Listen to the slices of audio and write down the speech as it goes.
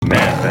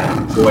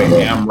boy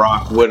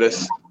Amrock with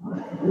us,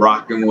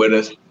 rocking with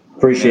us.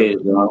 Appreciate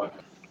it, bro.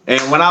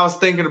 And when I was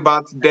thinking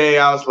about today,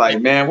 I was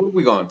like, man, what are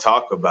we going to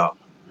talk about?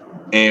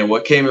 And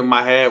what came in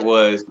my head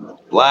was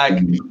Black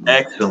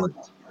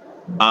excellence.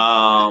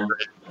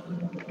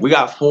 We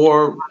got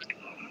four,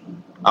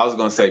 I was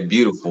going to say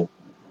beautiful,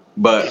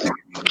 but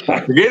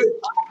forget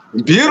it.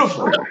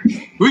 Beautiful.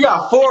 We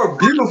got four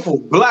beautiful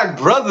Black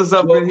brothers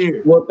up in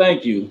here. Well,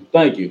 thank you.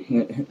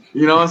 You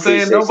know what I'm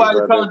saying? Nobody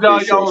told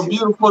y'all were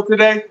beautiful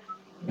today.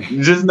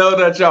 Just know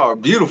that y'all are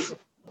beautiful.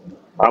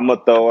 I'm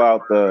gonna throw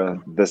out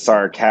the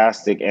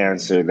sarcastic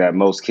answer that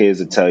most kids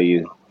will tell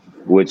you,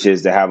 which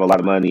is to have a lot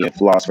of money and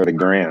floss for the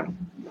gram,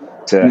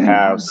 to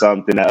have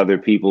something that other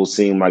people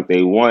seem like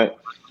they want,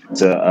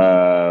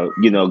 to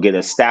get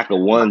a stack of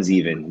ones,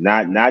 even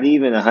not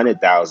even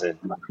 100,000,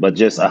 but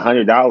just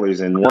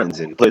 $100 in ones,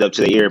 and put it up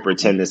to the ear,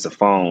 pretend it's a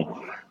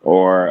phone,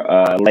 or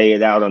lay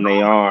it out on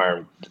their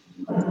arm,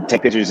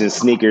 take pictures in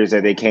sneakers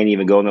that they can't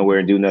even go nowhere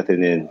and do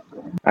nothing in.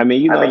 I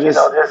mean, just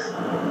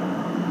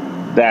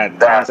that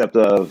concept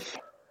of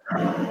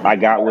I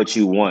got what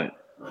you want,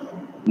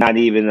 not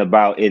even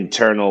about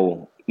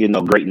internal,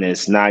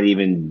 greatness, not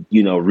even,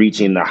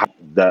 reaching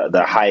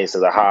the highest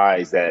of the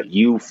highs that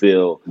you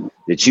feel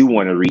that you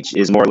want to reach,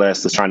 is more or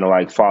less just trying to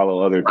like follow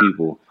other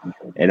people.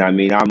 And I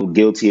mean, I'm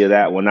guilty of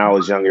that when I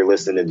was younger,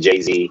 listening to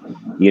Jay-Z,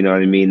 you know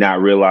what I mean?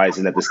 Not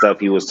realizing that the stuff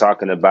he was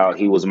talking about,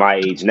 he was my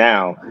age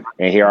now.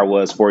 And here I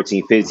was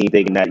 14, 15,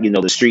 thinking that,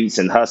 the streets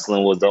and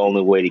hustling was the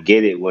only way to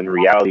get it. When in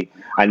reality,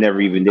 I never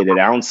even did an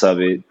ounce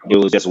of it. It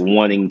was just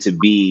wanting to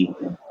be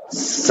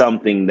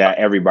something that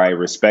everybody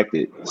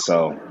respected.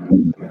 So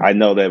I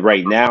know that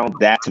right now,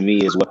 that to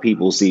me is what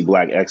people see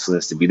Black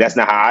excellence to be. That's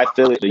not how I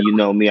feel it, but you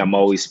know me, I'm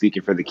always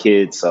speaking for the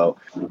kids. So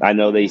I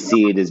know they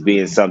see it as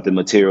being something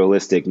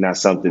materialistic, not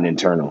something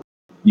internal.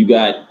 You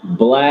got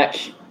Black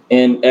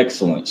and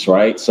excellence,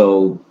 right?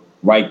 So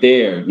right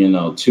there,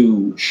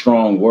 two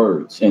strong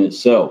words in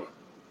itself.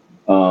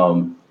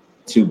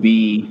 To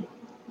be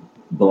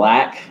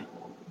Black,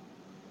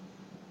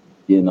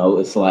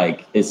 it's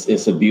like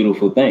it's a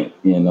beautiful thing.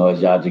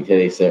 As Yaja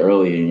K said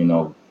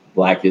earlier,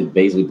 Black is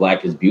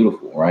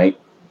beautiful, right?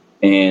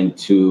 And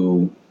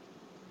to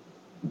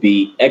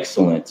be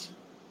excellent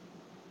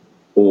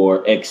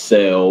or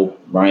excel,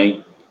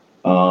 right,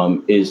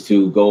 is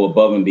to go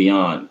above and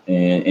beyond.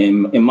 And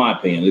in my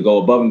opinion, to go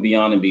above and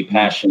beyond and be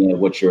passionate at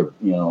what you're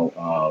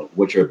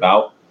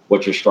about,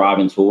 what you're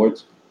striving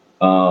towards.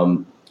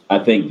 I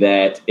think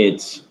that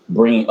it's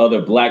bringing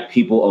other Black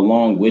people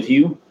along with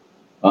you,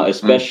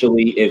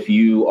 especially if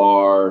you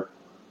are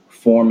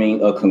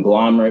forming a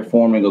conglomerate,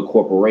 forming a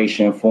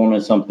corporation, forming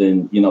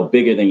something,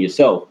 bigger than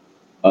yourself.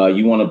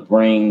 You want to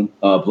bring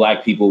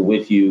Black people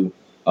with you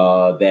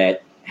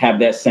that have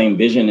that same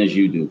vision as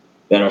you do,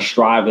 that are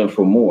striving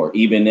for more,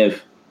 even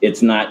if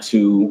it's not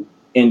to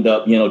end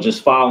up,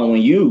 just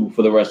following you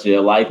for the rest of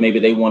their life. Maybe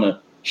they want to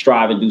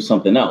strive and do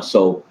something else.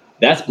 So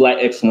that's Black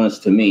excellence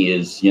to me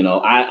is,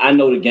 I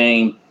know the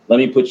game. Let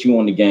me put you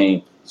on the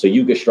game so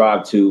you can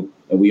strive to,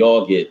 and we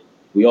all get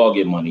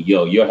money.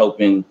 You're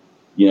helping,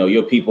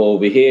 your people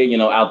over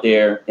here, out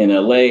there in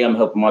LA. I'm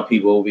helping my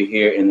people over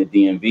here in the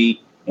DMV,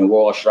 and we're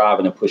all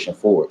striving and pushing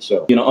forward.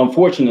 So,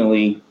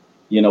 unfortunately,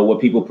 what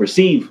people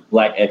perceive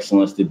Black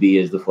excellence to be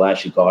is the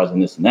flashy cars and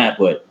this and that.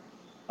 But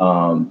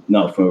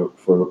no,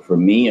 for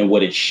me, and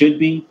what it should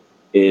be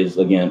is,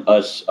 again,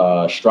 us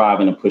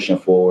striving and pushing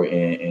forward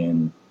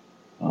and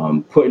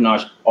putting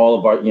all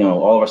of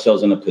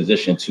ourselves in a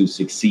position to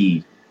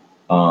succeed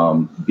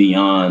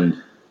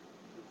beyond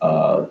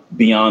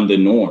the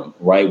norm,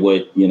 right?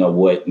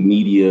 What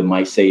media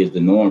might say is the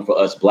norm for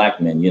us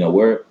Black men.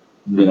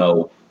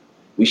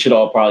 We should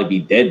all probably be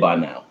dead by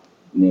now.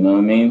 You know what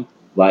I mean?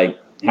 Like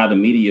how the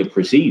media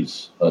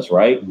perceives us,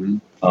 right?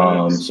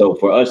 Mm-hmm. So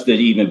for us to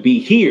even be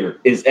here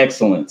is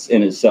excellence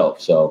in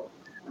itself. So,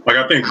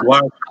 I think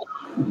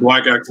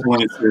Black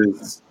excellence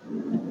is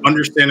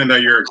understanding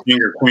that you're a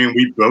king or queen.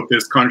 We built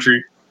this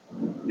country.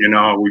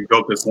 We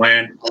built this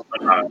land.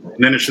 And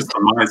then it's just a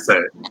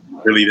mindset.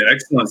 Really, the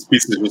excellence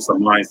piece is just a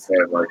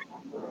mindset. Like,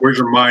 where's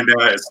your mind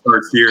at? It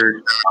starts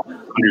here.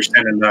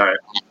 Understanding that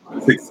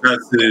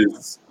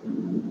success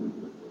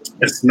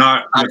it's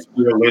not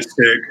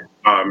realistic.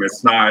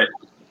 It's not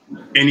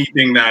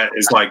anything that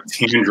is like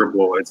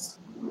tangible. It's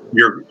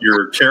your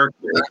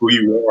character, who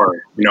you are,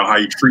 how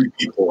you treat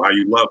people, how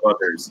you love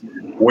others,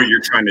 what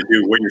you're trying to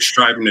do, what you're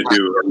striving to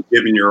do, or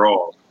giving your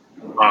all.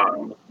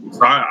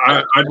 So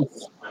I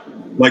just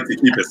like to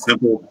keep it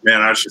simple,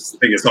 man. I just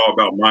think it's all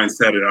about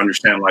mindset and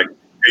understand, like,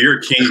 you're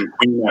a king and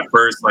queen at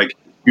first. Like,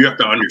 you have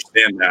to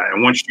understand that.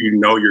 And once you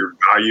know your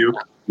value,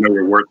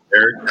 your worth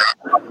there,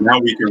 now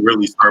we can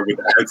really start with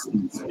the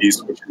excellence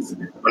piece, which is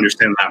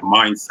understand that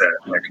mindset.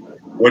 Like,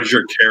 what is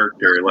your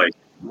character? Like,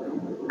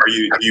 do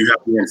you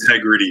have the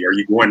integrity? Are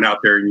you going out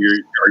there and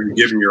are you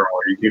giving your all?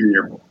 Are you giving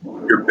your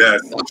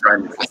best and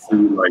trying to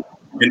succeed, like,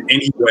 in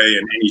any way,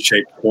 in any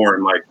shape,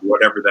 form, like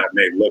whatever that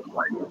may look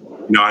like?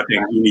 I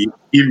think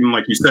even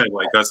like you said,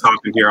 like us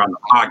hopping here on the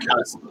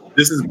podcast,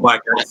 this is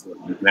Black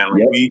excellence, man.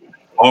 Like, we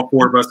all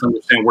four of us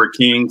understand we're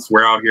kings.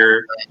 We're out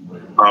here.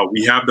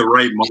 We have the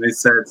right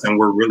mindsets, and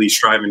we're really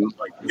striving,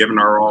 like giving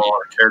our all.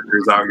 Our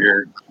characters out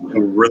here, and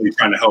we're really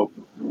trying to help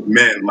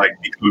men like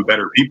become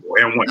better people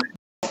and women.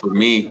 For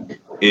me,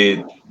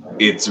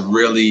 it's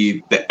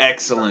really the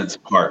excellence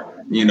part.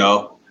 You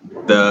know,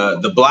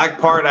 the black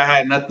part I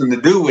had nothing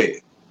to do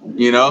with.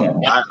 You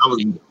know,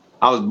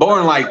 I was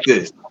born like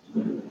this.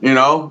 You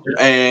know,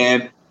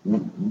 and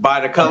by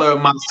the color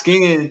of my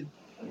skin,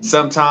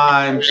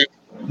 sometimes,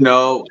 you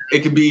know,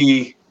 it can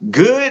be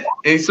good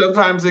and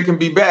sometimes it can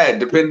be bad,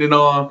 depending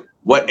on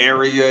what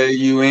area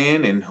you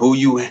in and who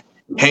you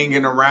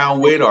hanging around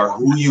with or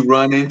who you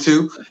run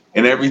into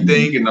and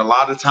everything. And a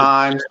lot of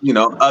times, you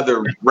know,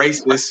 other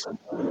races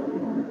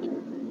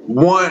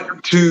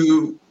want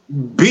to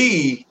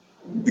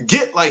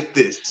get like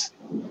this.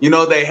 You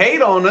know, they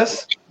hate on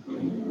us.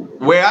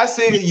 Where I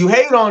see it, you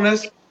hate on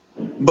us,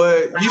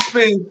 but you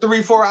spend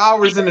 3-4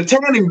 hours in a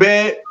tanning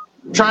bed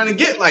trying to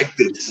get like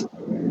this.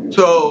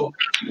 So,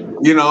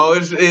 you know,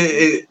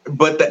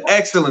 but the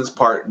excellence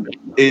part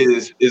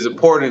is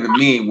important to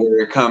me, where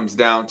it comes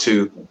down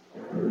to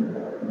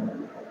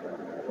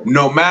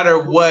no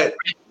matter what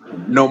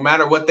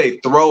they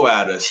throw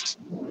at us,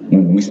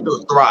 we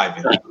still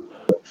thriving.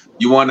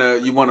 You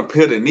wanna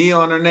put a knee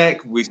on our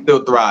neck, we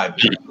still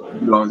thriving.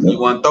 You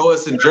want to throw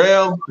us in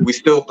jail, we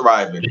still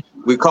thriving.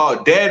 We call it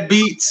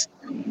deadbeats.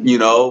 You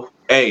know,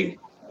 hey,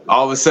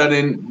 all of a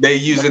sudden they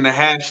using the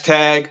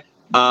hashtag,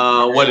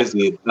 what is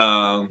it?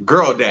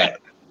 Girl dad.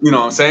 You know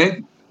what I'm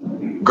saying?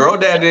 Girl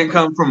dad didn't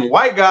come from a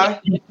white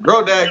guy.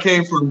 Girl dad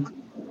came from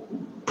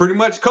pretty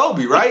much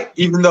Kobe, right?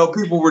 Even though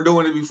people were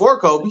doing it before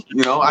Kobe.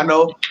 You know, I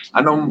know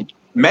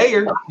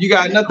Mayor, you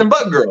got nothing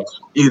but girls,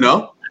 you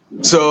know?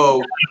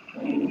 So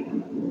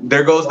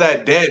there goes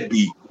that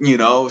deadbeat, you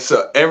know?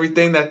 So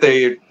everything that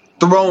they're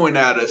throwing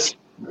at us,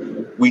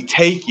 we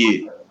take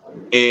it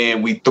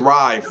and we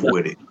thrive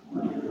with it.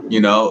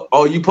 You know,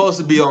 oh, you supposed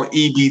to be on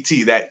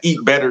EBT, that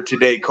Eat Better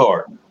Today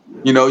card.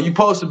 You know, you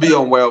supposed to be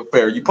on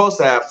welfare. You supposed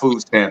to have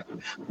food stamps.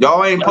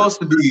 Y'all ain't supposed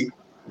to be,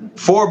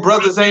 four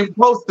brothers ain't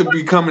supposed to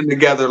be coming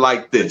together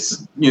like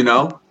this, you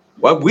know?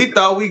 Well, we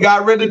thought we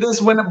got rid of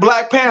this when the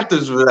Black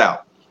Panthers was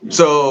out.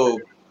 So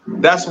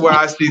that's where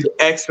I see the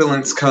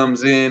excellence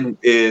comes in,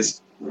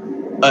 is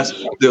us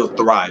still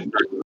thriving.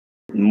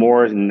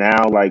 More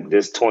now, like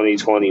this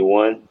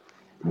 2021,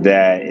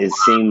 that it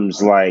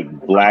seems like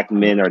black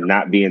men are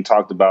not being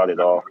talked about at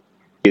all.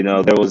 You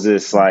know, there was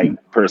this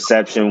like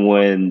perception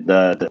when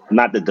the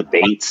not the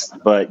debates,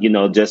 but, you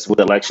know, just with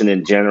the election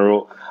in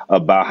general,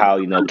 about how,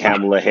 you know,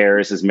 Kamala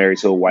Harris is married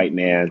to a white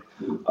man.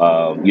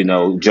 You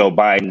know, Joe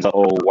Biden's an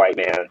old white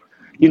man.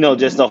 You know,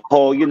 just the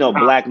whole, you know,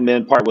 black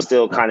men part was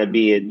still kind of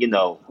being, you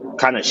know,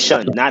 kind of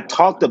shunned, not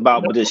talked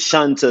about, but just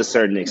shunned to a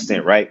certain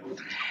extent, right?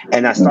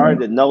 And I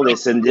started to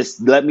notice, and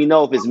just let me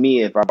know if it's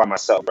me, if I'm by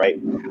myself, right?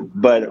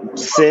 But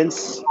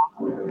since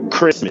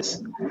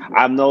Christmas,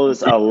 I've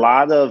noticed a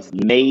lot of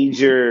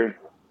major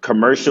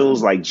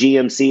commercials like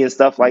GMC and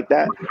stuff like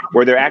that,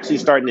 where they're actually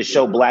starting to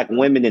show black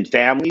women in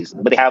families,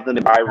 but they have them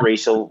in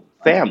biracial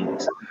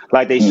families.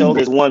 Like they show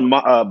this one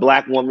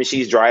black woman,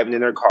 she's driving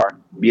in her car.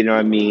 You know what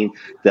I mean?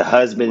 The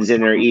husband's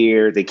in her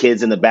ear, the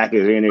kids in the back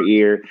are in her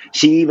ear.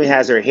 She even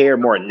has her hair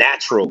more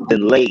natural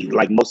than laid,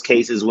 like most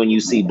cases when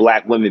you see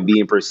black women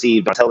being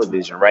perceived on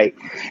television, right?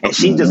 And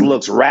she just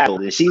looks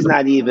rattled, and she's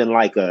not even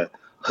like a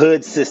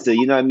hood sister,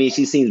 you know what I mean?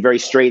 She seems very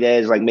straight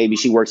edge, like maybe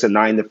she works a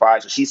 9 to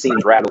 5, so she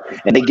seems rattled.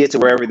 And they get to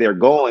wherever they're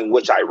going,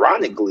 which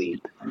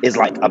ironically is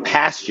like a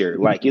pasture,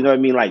 like, you know what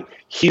I mean? Like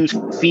huge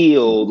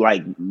field,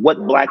 like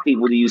what black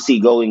people do you see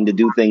going to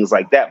do things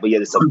like that? But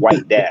yet it's a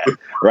white dad,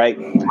 right?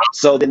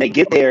 So then they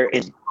get there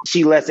and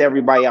she lets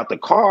everybody out the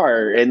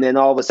car, and then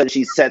all of a sudden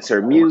she sets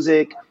her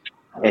music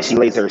and she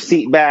lays her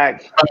seat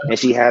back and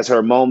she has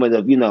her moment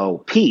of, you know,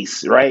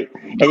 peace, right?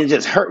 And it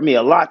just hurt me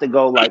a lot to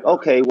go like,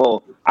 okay,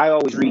 well, I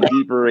always read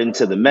deeper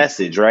into the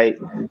message, right?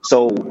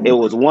 So it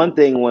was one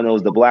thing when it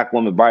was the black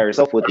woman by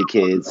herself with the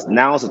kids.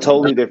 Now it's a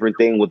totally different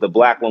thing with the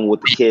black woman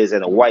with the kids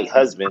and a white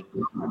husband,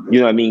 you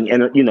know what I mean?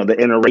 And, you know, the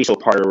interracial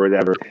part or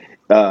whatever.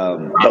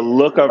 The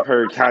look of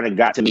her kind of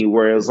got to me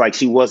where it was like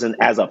she wasn't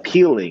as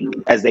appealing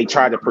as they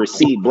try to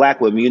perceive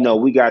black women. You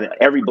know,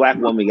 every black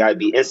woman got to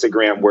be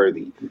Instagram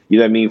worthy. You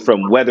know what I mean?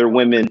 From Weather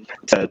Women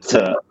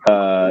to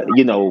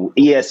you know,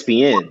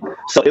 ESPN.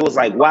 So it was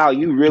like, wow,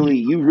 you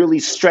really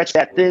stretched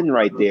that thin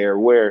right there,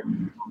 where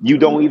you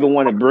don't even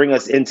want to bring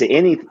us into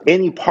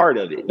any part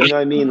of it. You know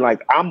what I mean?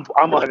 Like I'm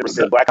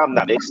 100% black. I'm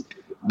not mixed.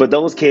 But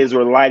those kids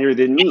were lighter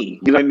than me.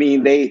 You know what I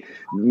mean?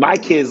 My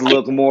kids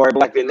look more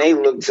black than they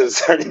look to a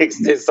certain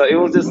extent. So it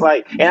was just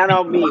like, and I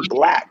don't mean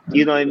black,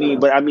 you know what I mean?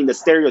 But I mean the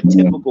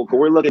stereotypical, because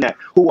we're looking at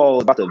who all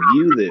is about to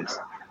view this.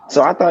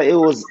 So I thought it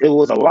was a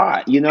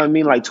lot, you know what I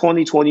mean? Like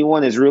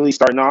 2021 is really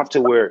starting off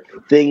to where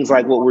things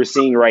like what we're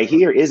seeing right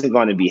here isn't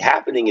going to be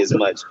happening as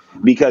much,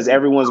 because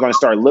everyone's going to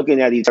start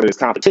looking at each other's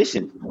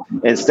competition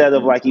instead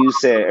of, like you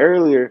said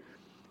earlier,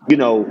 you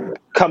know,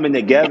 coming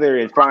together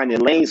and finding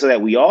lanes so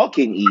that we all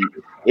can eat.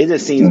 It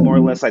just seems more or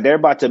less like they're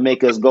about to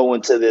make us go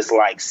into this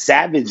like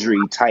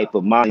savagery type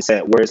of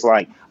mindset where it's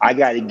like, I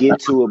got to get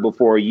to it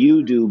before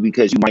you do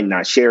because you might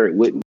not share it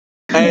with me.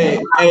 Hey,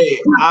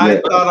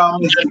 I thought I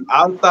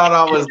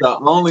was the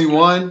only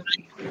one.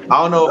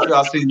 I don't know if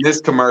y'all seen this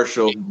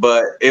commercial,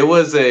 but it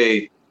was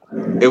I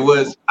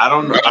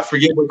don't know, I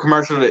forget what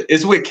commercial it is.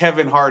 It's with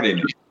Kevin Hart in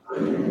it.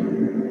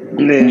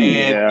 And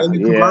in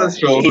the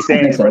commercial, he's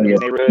saying from his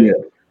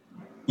neighborhood.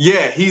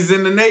 Yeah, he's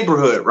in the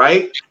neighborhood,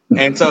 right?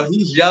 And so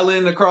he's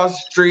yelling across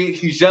the street.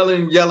 He's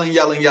yelling. Yeah.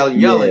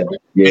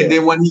 And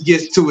then when he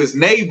gets to his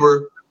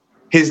neighbor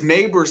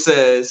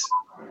says,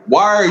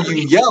 "Why are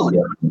you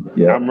yelling?"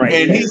 Yeah, I'm right.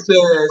 And he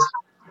says,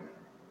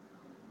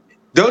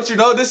 "Don't you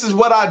know this is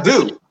what I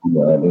do?"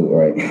 Yeah, I do,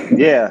 right.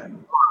 Yeah.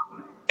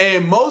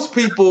 And most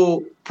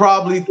people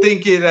probably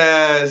think it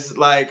as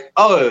like,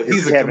 oh,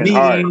 he's a comedian,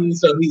 Hart.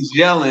 So he's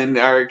yelling,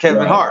 or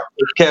Kevin Hart.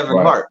 It's Kevin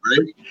Hart,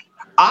 right?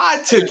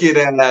 I took it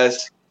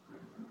as,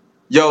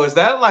 yo, is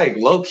that like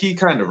low key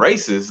kind of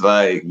racist?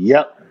 Like,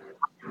 yep.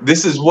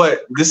 This is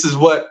what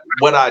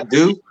I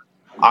do.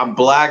 I'm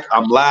black.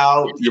 I'm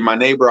loud. You're my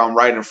neighbor. I'm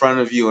right in front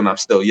of you, and I'm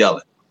still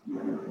yelling.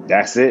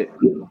 That's it.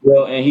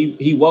 Well, and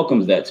he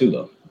welcomes that too,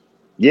 though.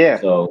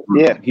 Yeah. So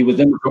he was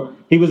in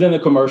the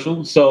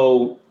commercial.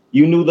 So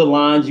you knew the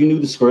lines, you knew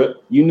the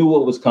script, you knew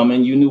what was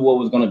coming, you knew what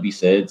was going to be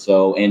said.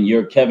 So, and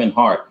you're Kevin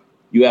Hart.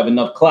 You have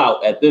enough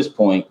clout at this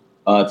point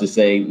to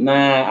say,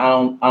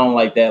 nah, I don't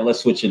like that. Let's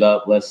switch it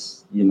up.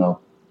 Let's, just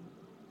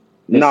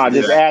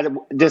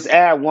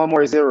add one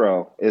more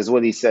zero is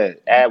what he said.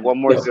 Add one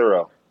more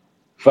zero.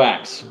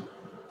 Facts.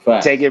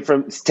 Take it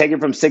from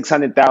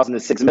 600,000 to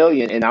 6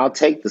 million, and I'll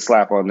take the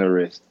slap on the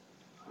wrist.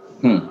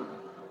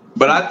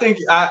 But I think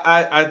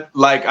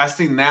I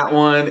seen that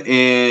one,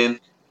 and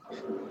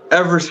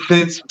ever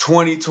since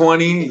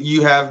 2020,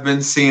 you have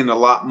been seeing a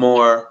lot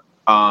more,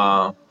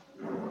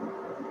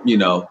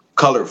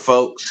 colored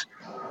folks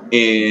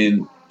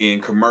in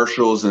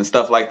commercials and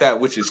stuff like that,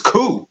 which is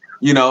cool.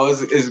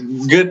 It's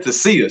good to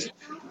see us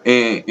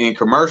in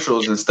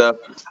commercials and stuff.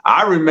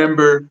 I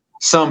remember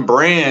some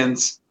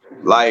brands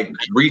like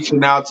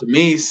reaching out to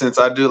me, since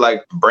I do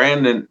like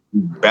brand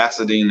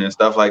ambassadoring and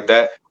stuff like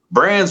that.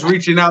 Brands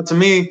reaching out to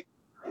me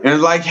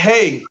and like,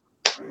 hey,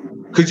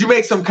 could you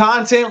make some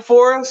content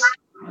for us?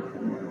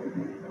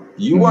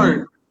 You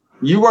weren't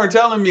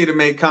telling me to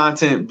make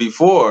content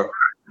before.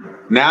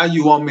 Now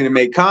you want me to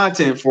make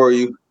content for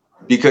you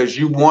because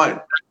you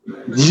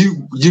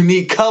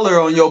need color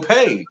on your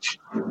page.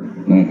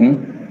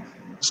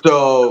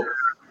 So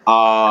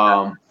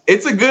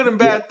it's a good and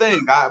bad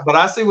thing. But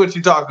I see what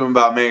you're talking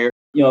about, Mayor.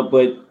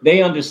 But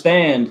they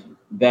understand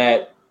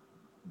that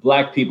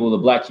Black people, the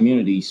Black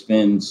community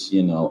spends,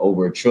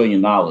 over $1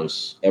 trillion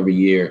every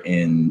year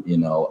in,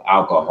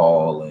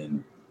 alcohol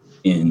and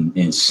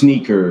in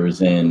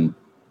sneakers and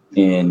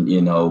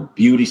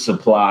beauty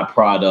supply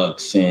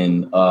products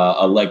and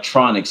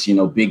electronics,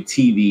 big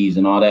TVs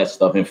and all that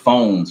stuff, and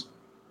phones.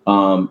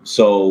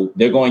 So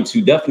they're going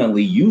to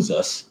definitely use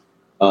us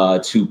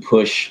to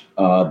push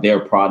their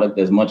product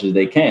as much as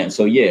they can.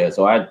 So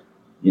I,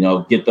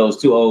 get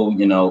those two,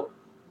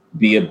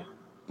 be a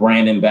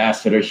brand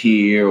ambassador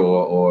here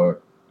or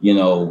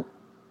do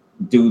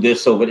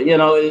this over there,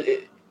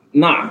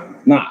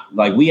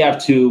 like we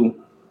have to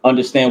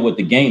understand what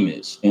the game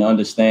is and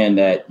understand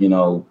that,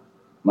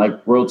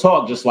 like real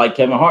talk, just like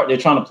Kevin Hart, they're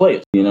trying to play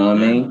us. You know what I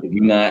mean?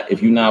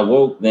 If you're not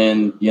woke,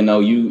 then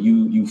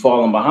you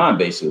falling behind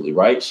basically,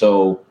 right?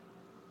 So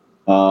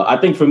I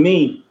think for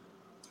me,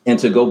 and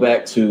to go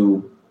back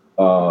to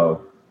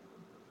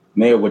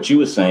Mayor, what you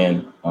were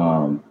saying,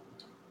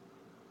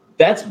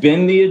 that's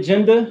been the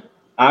agenda.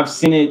 I've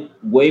seen it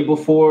way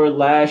before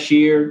last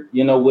year,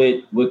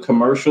 with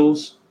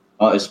commercials,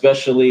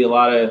 especially a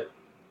lot of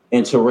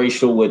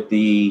interracial with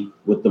the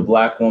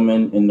Black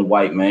woman and the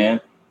white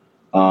man.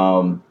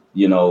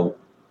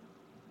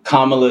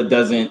 Kamala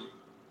doesn't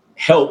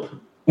help.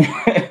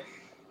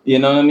 You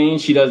know what I mean?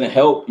 She doesn't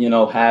help,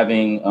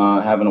 having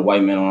a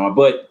white man on her.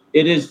 But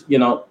it is,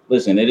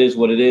 listen, it is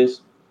what it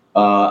is.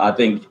 I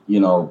think,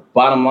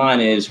 bottom line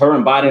is her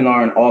and Biden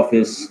are in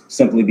office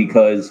simply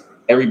because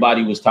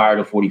everybody was tired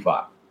of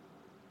 45.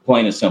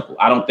 Plain and simple.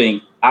 I don't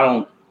think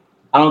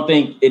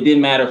it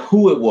didn't matter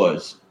who it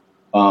was.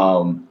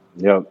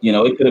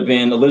 It could have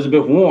been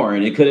Elizabeth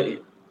Warren. It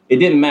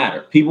didn't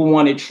matter. People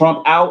wanted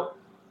Trump out.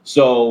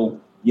 So,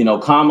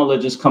 Kamala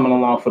just coming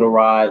along for the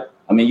ride.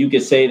 I mean, you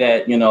could say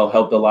that,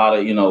 helped a lot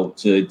of,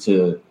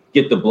 to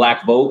get the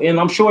Black vote.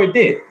 And I'm sure it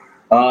did.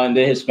 And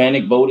the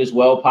Hispanic vote as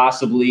well,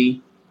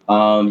 possibly.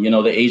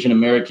 The Asian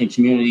American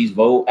community's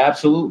vote.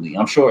 Absolutely.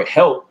 I'm sure it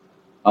helped.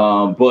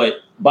 But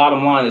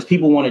bottom line is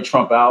people wanted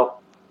Trump out.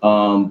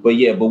 But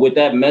with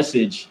that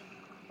message,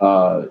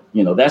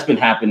 that's been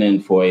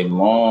happening for a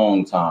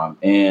long time,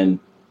 and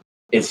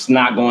it's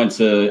not going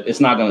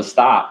to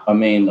stop. I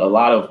mean, a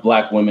lot of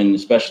Black women,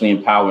 especially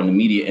in power in the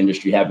media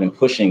industry, have been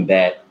pushing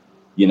that,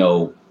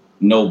 no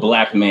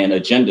Black man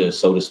agenda,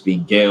 so to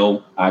speak.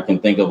 Gail, I can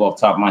think of off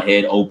the top of my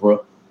head,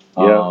 Oprah,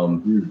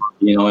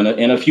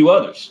 and a few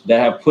others that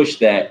have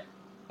pushed that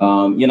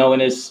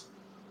And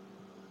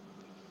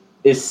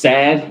it's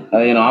sad.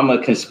 I'm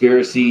a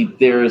conspiracy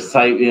theorist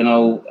type.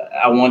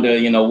 I wonder,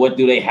 what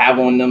do they have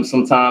on them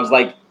sometimes?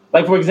 Like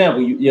for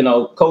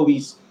example,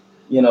 Kobe's,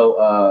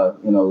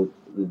 the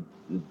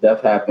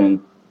death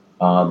happened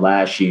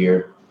last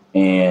year,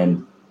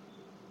 and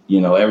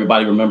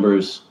everybody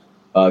remembers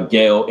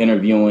Gail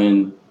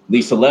interviewing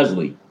Lisa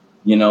Leslie,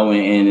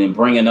 and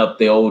bringing up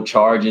the old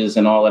charges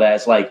and all of that.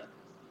 It's like,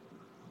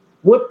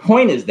 what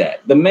point is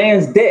that? The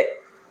man's dead.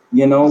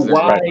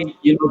 Why,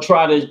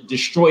 try to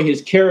destroy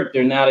his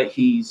character now that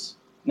he's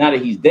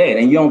dead?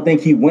 And you don't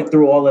think he went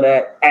through all of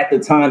that at the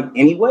time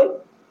anyway?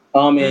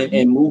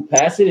 And moved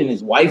past it, and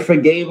his wife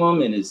forgave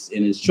him, and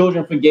his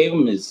children forgave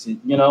him,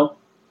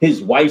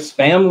 his wife's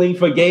family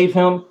forgave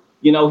him.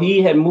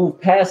 He had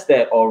moved past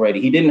that already.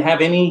 He didn't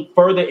have any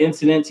further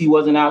incidents. He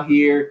wasn't out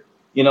here,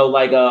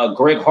 like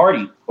Greg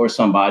Hardy or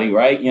somebody,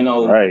 right?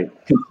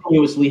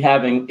 Continuously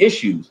having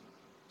issues.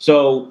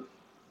 So,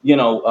 she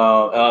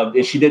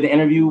did the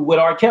interview with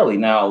R. Kelly.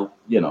 Now,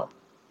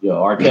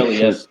 R. Kelly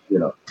has,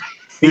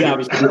 he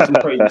obviously did some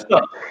crazy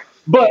stuff.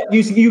 But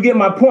you get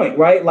my point,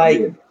 right?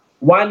 Like,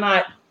 why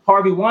not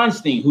Harvey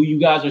Weinstein, who you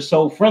guys are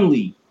so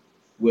friendly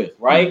with,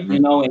 right?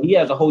 And he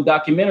has a whole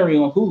documentary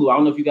on Hulu. I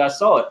don't know if you guys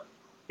saw it.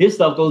 His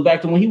stuff goes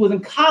back to when he was in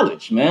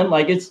college, man.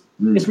 Like, it's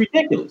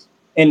ridiculous.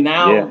 And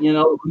now,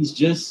 he's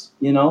just,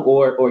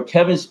 or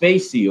Kevin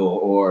Spacey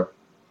or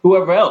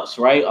whoever else,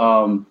 right?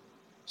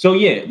 So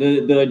yeah,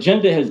 the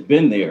agenda has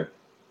been there.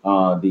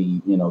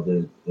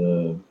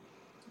 The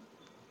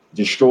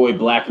destroy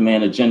black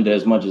man agenda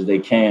as much as they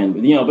can.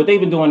 But they've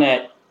been doing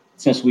that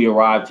since we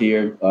arrived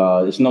here.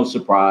 It's no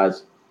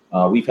surprise.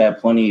 We've had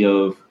plenty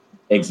of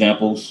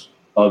examples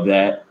of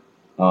that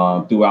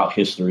throughout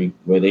history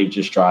where they've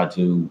just tried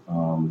to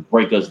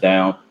break us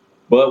down.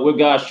 But we're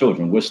God's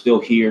children. We're still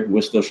here.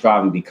 We're still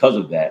striving because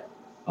of that.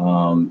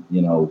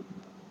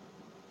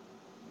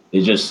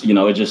 It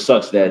just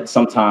sucks that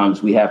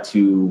sometimes we have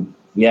to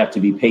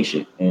be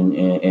patient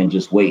and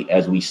just wait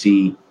as we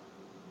see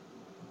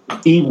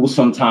evil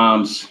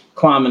sometimes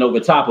climbing over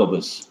top of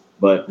us.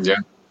 But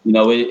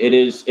it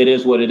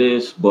is what it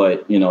is.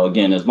 But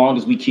again, as long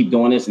as we keep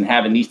doing this and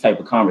having these type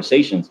of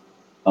conversations,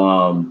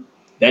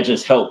 that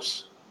just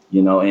helps.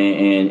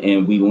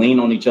 And we lean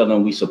on each other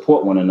and we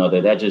support one another.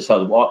 That just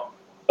helps. Well,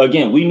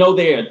 again, we know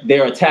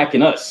they're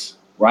attacking us,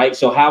 right?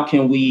 So how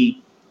can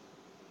we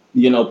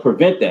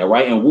prevent that,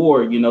 right? In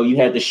war, you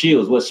had the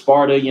shields. What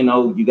Sparta, you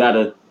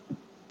gotta,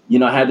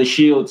 have the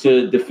shield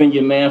to defend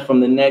your man from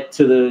the neck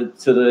to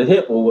the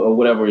hip or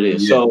whatever it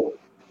is. Yeah. So,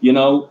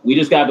 we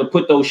just got to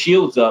put those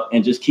shields up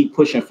and just keep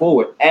pushing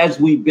forward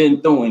as we've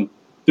been doing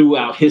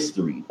throughout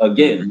history.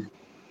 Again,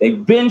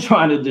 they've been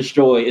trying to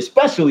destroy,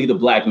 especially the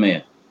black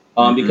man,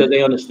 because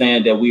they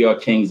understand that we are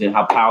kings and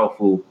how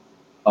powerful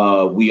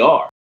we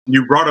are.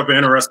 You brought up an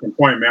interesting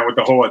point, man, with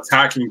the whole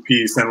attacking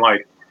piece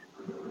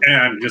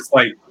and just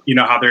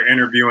how they're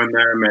interviewing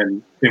them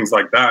and things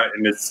like that.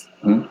 And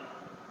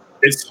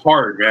it's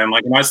hard, man.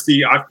 Like, when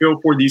I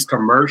feel for these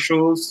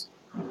commercials,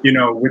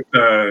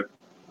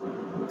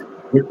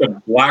 with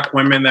the black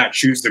women that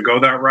choose to go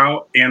that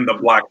route and the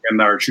black men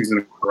that are choosing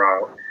to go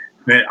route.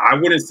 Man, I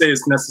wouldn't say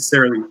it's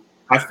necessarily,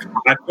 I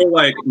feel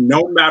like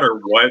no matter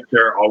what,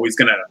 they're always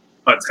going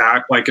to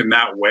attack in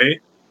that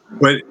way,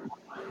 but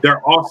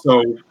they're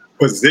also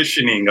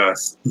positioning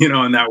us,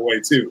 in that way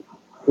too.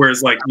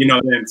 Whereas the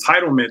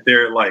entitlement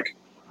there,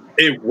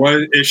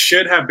 it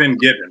should have been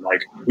given.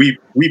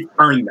 We've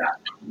earned that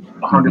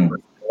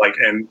 100%,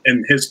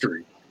 in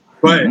history.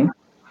 But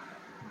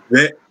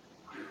that,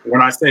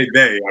 when I say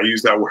they, I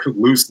use that word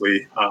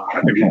loosely.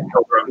 I think you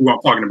know who I'm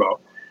talking about.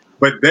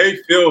 But they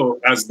feel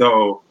as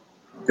though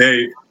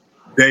they've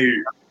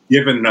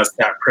given us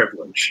that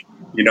privilege.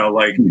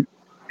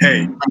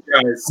 Hey, you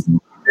guys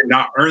did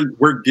not earn.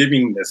 We're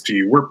giving this to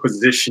you. We're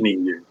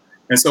positioning you.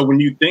 And so when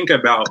you think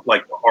about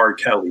the R.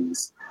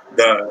 Kellys,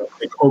 the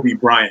Kobe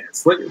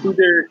Bryants, look at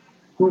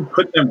who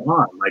put them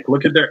on.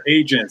 Look at their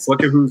agents.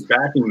 Look at who's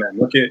backing them.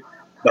 Look at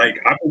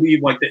I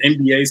believe the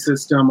NBA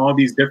system, all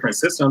these different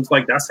systems.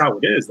 That's how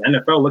it is. The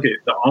NFL. Look at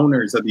the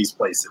owners of these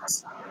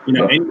places.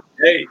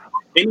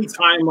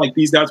 Anytime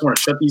these guys want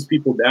to shut these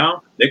people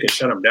down, they can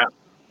shut them down.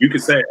 You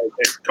could say,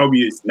 hey, Kobe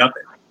is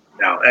nothing.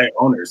 Now, hey,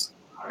 owners,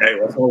 hey,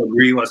 let's all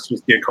agree. Let's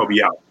just get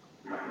Kobe out.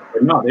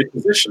 But no, they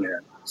position him.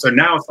 So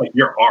now it's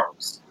you're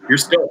ours. You're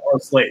still our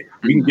slave.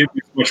 We can give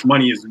you as much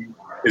money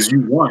as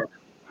you want,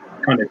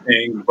 kind of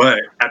thing.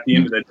 But at the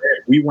end of the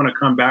day, we want to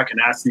come back and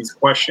ask these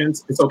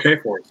questions. It's okay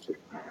for us to,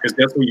 because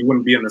that's why you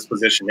wouldn't be in this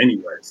position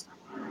anyways.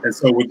 And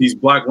so with these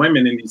black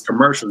women in these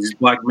commercials, these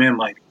black men,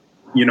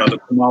 the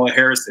Kamala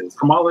Harris's.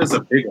 Kamala is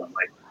a big one.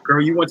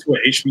 Girl, you went to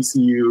an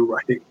HBCU.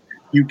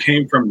 You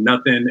came from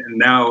nothing, and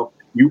now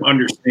you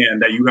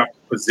understand that you have to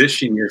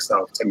position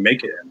yourself to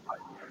make it in life.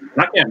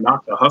 And I can't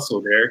knock the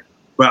hustle there.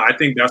 But I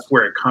think that's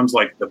where it comes,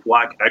 the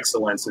black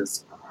excellence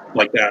is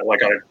that.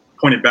 I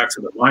pointed back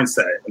to the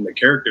mindset and the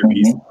character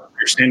piece.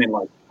 Understanding,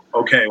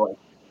 okay,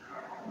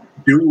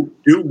 do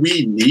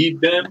we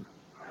need them?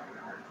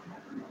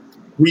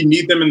 we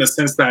need them in the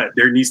sense that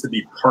there needs to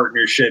be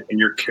partnership and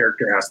your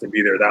character has to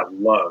be there, that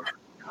love.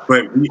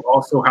 But we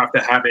also have to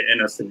have it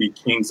in us to be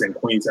kings and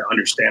queens and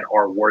understand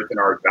our worth and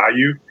our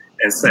value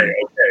and say,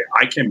 okay,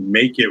 I can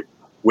make it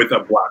with a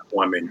Black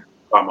woman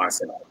by my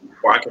side,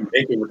 or I can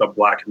make it with a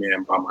Black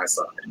man by my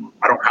side.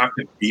 I don't have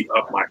to beat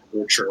up my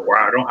culture, or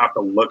I don't have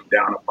to look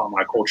down upon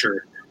my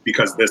culture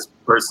because this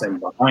person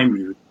behind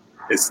me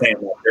is saying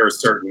that they're a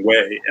certain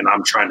way and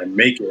I'm trying to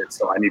make it.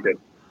 So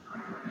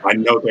I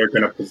know they're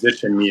going to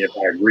position me if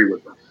I agree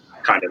with them,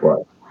 kind of.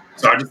 Right.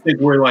 So I just think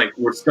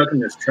we're stuck in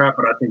this trap,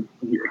 but I think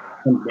it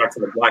comes back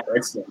to the Black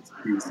excellence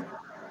piece.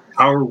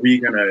 How are we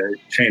going to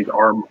change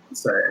our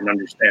mindset and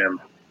understand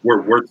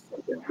we're worth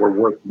something? We're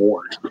worth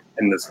more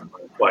in this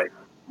life.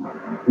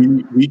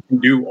 We can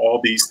do all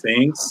these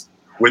things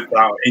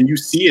without, and you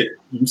see it.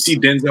 You see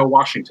Denzel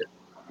Washington,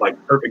 like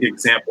perfect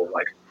example.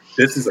 Like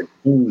this is a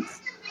king.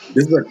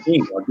 This is a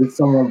king. Like this is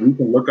someone we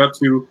can look up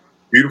to.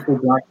 Beautiful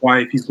Black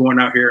wife. He's going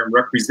out here and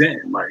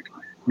representing. Like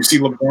you see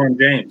LeBron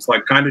James,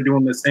 like kind of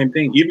doing the same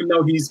thing. Even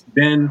though he's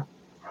been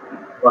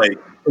like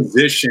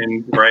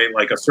positioned right,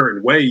 like a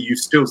certain way, you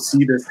still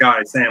see this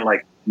guy saying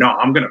like, "No,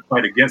 I'm going to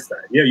fight against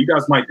that." Yeah, you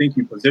guys might think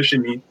you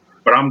position me,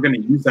 but I'm going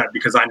to use that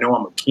because I know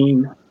I'm a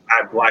king.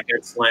 I have Black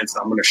excellence.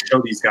 I'm going to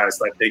show these guys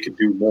that they could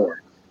do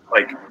more.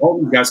 Like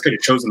all these guys could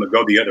have chosen to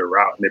go the other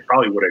route, and they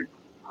probably would have.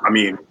 I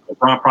mean,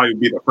 LeBron probably would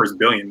be the first $1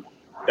 billion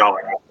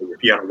athlete if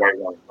he had a white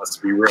one. Let's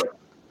be real.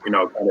 Kind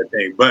of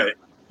thing. But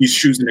he's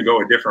choosing to go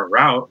a different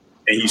route,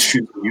 and he's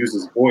choosing to use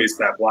his voice,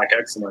 that Black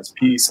excellence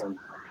piece, and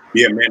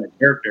be a man of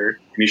character.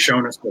 And he's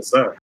showing us what's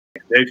up.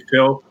 They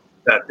feel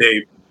that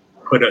they've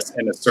put us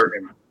in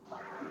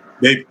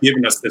they've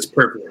given us this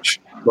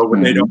privilege, but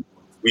when they don't,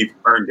 we've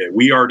earned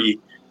it.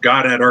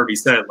 God had already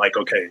said, like,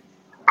 okay,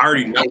 I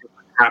already know what's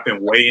going to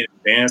happen way in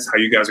advance, how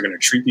you guys are going to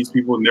treat these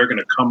people, and they're going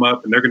to come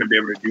up and they're going to be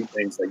able to do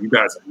things that you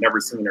guys have never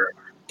seen or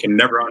can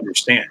never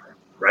understand,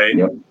 right?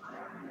 Yep.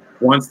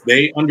 Once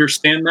they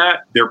understand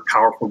that, they're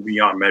powerful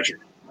beyond measure.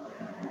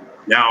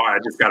 Now I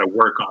just got to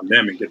work on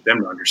them and get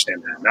them to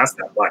understand that. And that's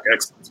that Black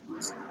excellence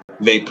piece.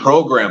 They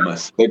program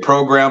us. They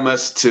program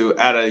us to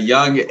at a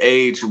young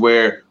age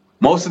where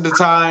most of the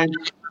time,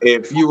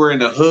 if you were in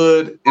the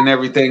hood and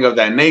everything of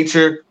that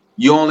nature,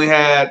 you only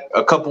had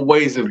a couple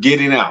ways of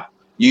getting out.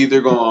 You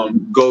either going to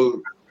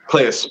go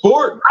play a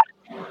sport,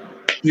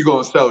 you're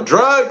going to sell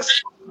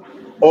drugs,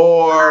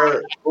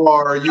 or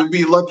you'll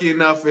be lucky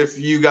enough if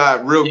you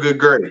got real good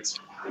grades.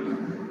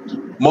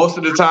 Most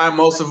of the time,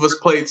 most of us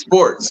played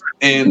sports,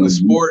 and the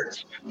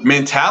sports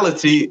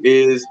mentality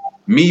is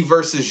me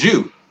versus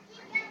you.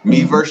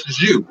 Me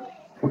versus you.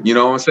 You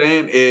know what I'm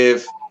saying?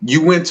 If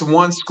you went to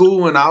one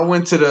school and I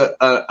went to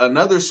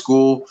another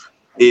school,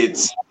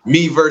 it's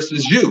me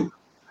versus you.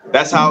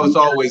 That's how it's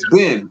always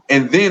been.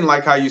 And then,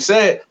 like how you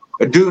said,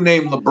 a dude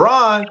named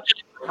LeBron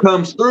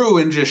comes through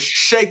and just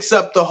shakes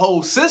up the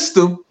whole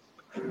system.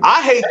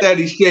 I hate that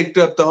he shaked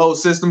up the whole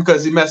system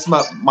because he messed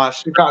up my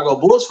Chicago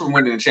Bulls from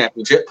winning the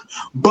championship.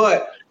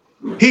 But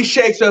he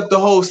shakes up the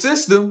whole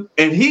system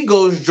and he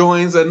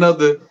joins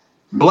another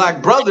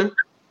Black brother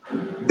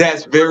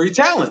that's very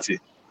talented.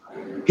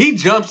 He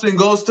jumps and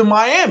goes to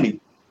Miami,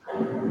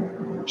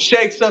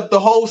 shakes up the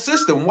whole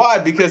system. Why?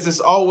 Because it's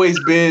always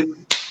been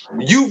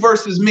you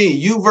versus me,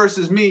 you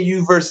versus me,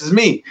 you versus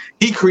me.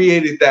 He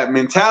created that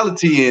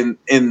mentality in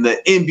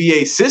the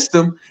NBA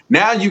system.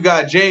 Now you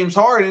got James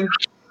Harden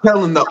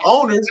telling the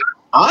owners,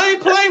 I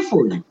ain't playing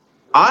for you.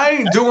 I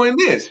ain't doing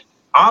this.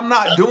 I'm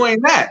not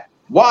doing that.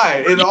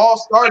 Why? It all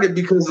started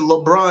because of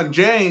LeBron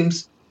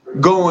James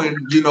going,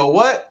 you know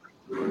what?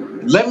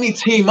 Let me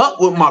team up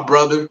with my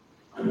brother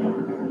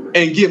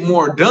and get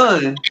more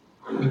done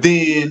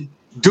than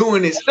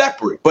doing it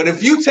separate. But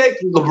if you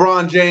take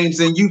LeBron James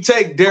and you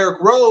take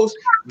Derrick Rose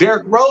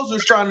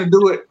was trying to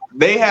do it.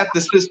 They had the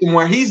system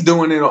where he's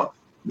doing it.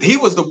 He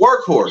was the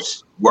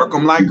workhorse. Work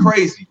him like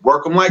crazy.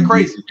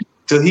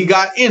 Till he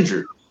got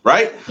injured,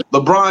 right?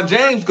 LeBron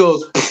James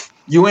goes,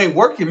 you ain't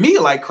working me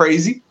like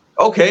crazy.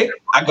 Okay,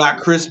 I got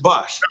Chris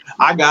Bosh.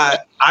 I got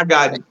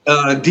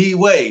D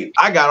Wade.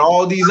 I got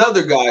all these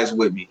other guys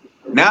with me.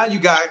 Now you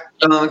got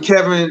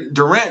Kevin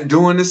Durant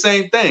doing the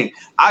same thing.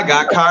 I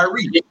got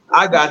Kyrie.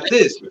 I got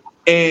this.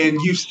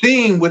 And you've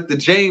seen with the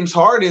James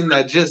Harden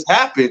that just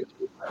happened,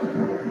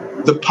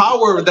 the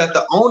power that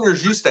the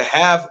owners used to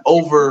have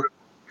over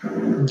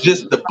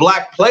just the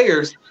Black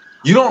players,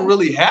 you don't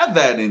really have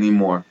that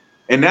anymore.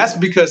 And that's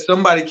because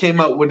somebody came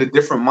up with a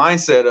different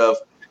mindset of,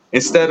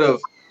 instead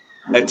of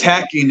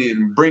attacking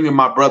and bringing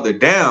my brother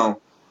down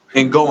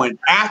and going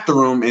after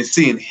him and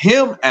seeing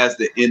him as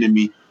the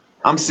enemy,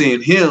 I'm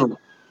seeing him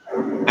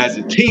as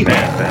a team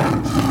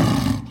athlete.